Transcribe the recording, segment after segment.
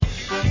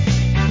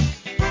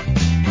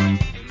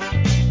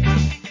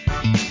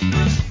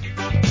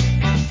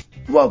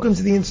Welcome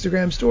to the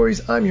Instagram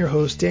Stories. I'm your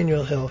host,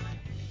 Daniel Hill.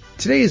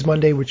 Today is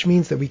Monday, which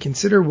means that we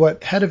consider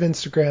what head of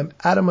Instagram,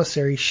 Adam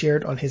Mosseri,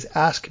 shared on his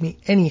Ask Me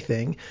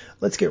Anything.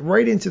 Let's get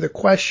right into the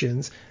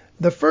questions.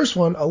 The first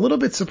one, a little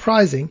bit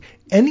surprising,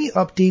 any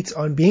updates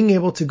on being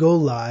able to go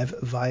live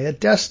via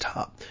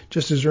desktop?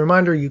 Just as a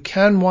reminder, you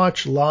can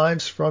watch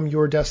lives from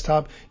your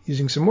desktop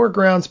using some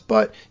workarounds,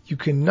 but you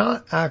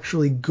cannot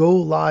actually go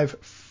live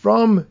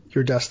from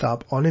your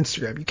desktop on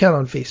Instagram. You can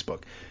on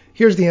Facebook.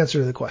 Here's the answer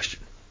to the question.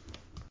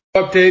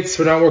 Updates.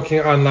 We're not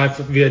working on live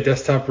via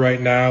desktop right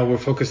now. We're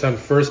focused on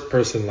first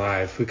person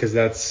live because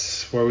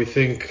that's where we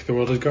think the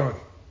world is going.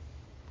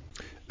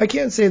 I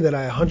can't say that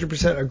I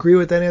 100% agree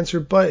with that answer,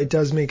 but it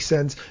does make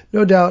sense.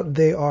 No doubt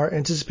they are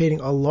anticipating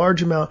a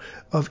large amount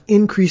of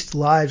increased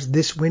lives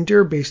this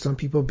winter based on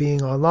people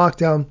being on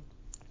lockdown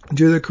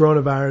due to the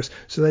coronavirus.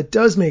 So that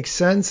does make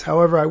sense.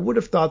 However, I would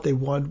have thought they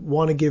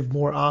want to give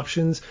more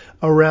options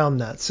around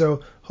that.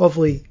 So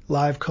hopefully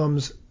live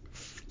comes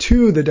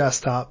to the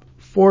desktop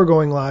for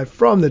going live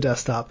from the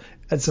desktop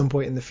at some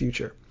point in the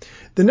future.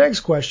 The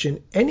next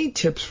question, any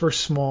tips for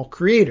small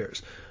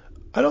creators?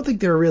 I don't think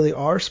there really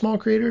are small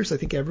creators. I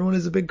think everyone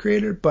is a big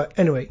creator. But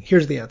anyway,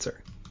 here's the answer.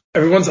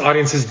 Everyone's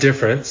audience is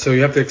different, so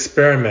you have to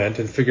experiment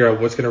and figure out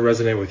what's going to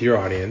resonate with your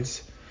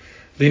audience.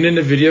 Lean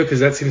into video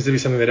because that seems to be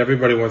something that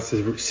everybody wants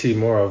to see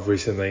more of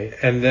recently.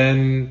 And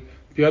then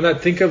beyond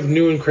that, think of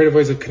new and creative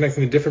ways of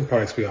connecting the different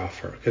products we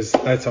offer because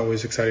that's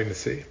always exciting to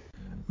see.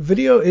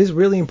 Video is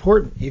really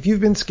important. If you've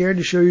been scared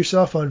to show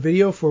yourself on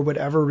video for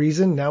whatever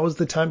reason, now is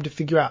the time to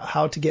figure out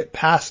how to get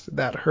past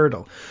that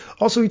hurdle.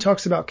 Also, he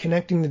talks about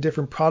connecting the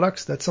different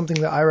products. That's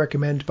something that I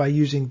recommend by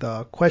using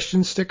the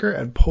question sticker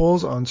and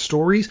polls on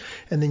stories,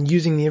 and then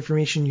using the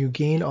information you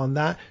gain on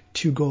that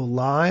to go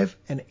live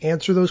and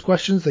answer those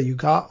questions that you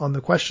got on the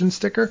question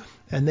sticker,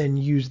 and then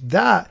use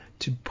that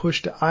to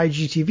push to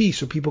IGTV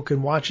so people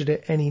can watch it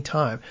at any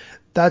time.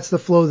 That's the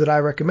flow that I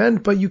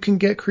recommend, but you can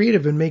get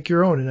creative and make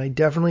your own. And I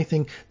definitely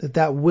think that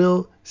that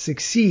will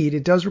succeed.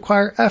 It does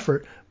require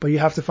effort, but you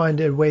have to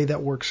find a way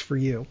that works for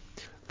you.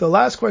 The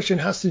last question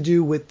has to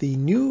do with the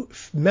new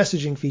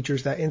messaging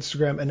features that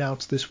Instagram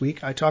announced this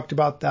week. I talked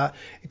about that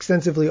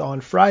extensively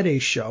on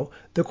Friday's show.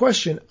 The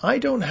question, I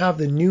don't have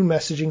the new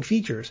messaging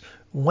features.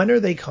 When are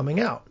they coming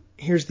out?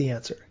 Here's the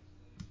answer.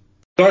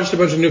 We launched a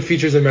bunch of new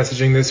features in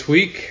messaging this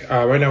week.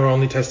 Right now we're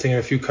only testing in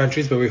a few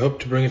countries, but we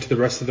hope to bring it to the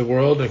rest of the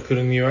world,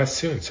 including the US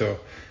soon. So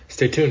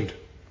stay tuned.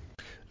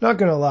 Not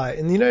going to lie,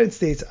 in the United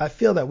States, I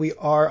feel that we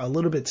are a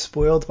little bit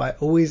spoiled by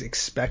always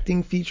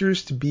expecting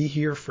features to be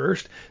here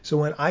first. So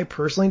when I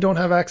personally don't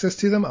have access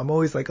to them, I'm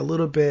always like a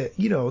little bit,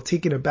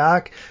 taken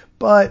aback.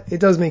 But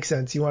it does make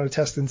sense. You want to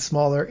test in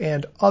smaller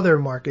and other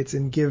markets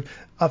and give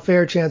a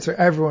fair chance for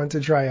everyone to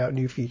try out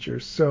new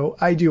features. So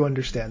I do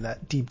understand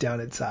that deep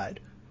down inside.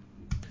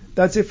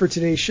 That's it for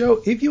today's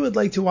show. If you would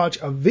like to watch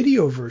a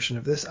video version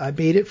of this, I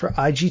made it for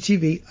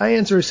IGTV. I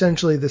answer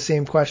essentially the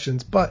same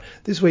questions, but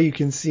this way you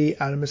can see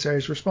Adam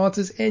Mosseri's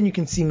responses and you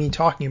can see me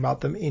talking about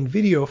them in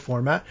video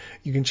format.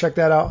 You can check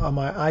that out on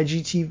my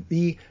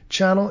IGTV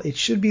channel. It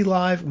should be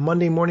live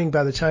Monday morning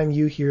by the time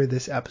you hear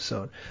this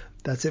episode.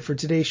 That's it for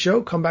today's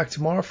show. Come back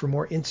tomorrow for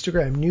more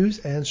Instagram news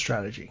and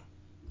strategy.